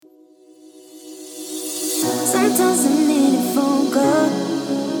Sometimes I need a phone call,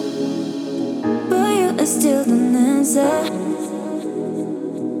 but you still don't answer.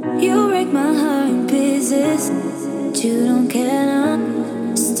 You break my heart in pieces, but you don't care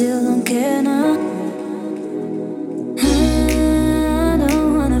now, still don't care now. I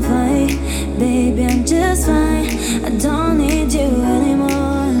don't wanna fight, baby, I'm just fine. I don't need you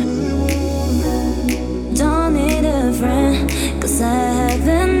anymore. Don't need a friend, 'cause I have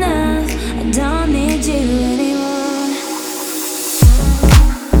enough. I don't need you anymore.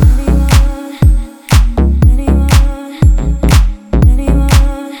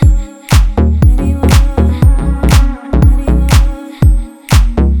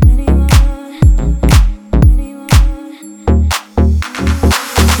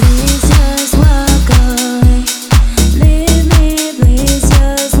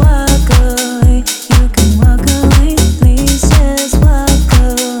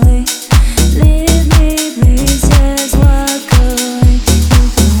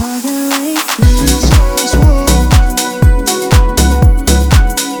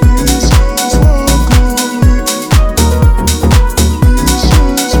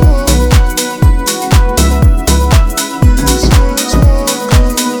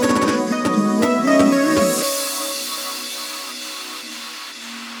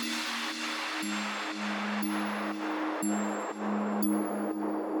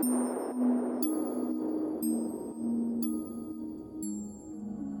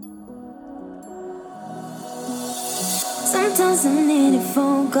 Sometimes I need a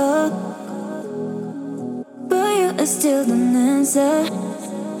phone call, but you still don't answer.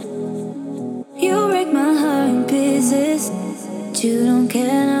 You break my heart in pieces, but you don't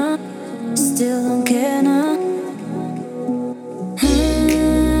care now, still don't care now.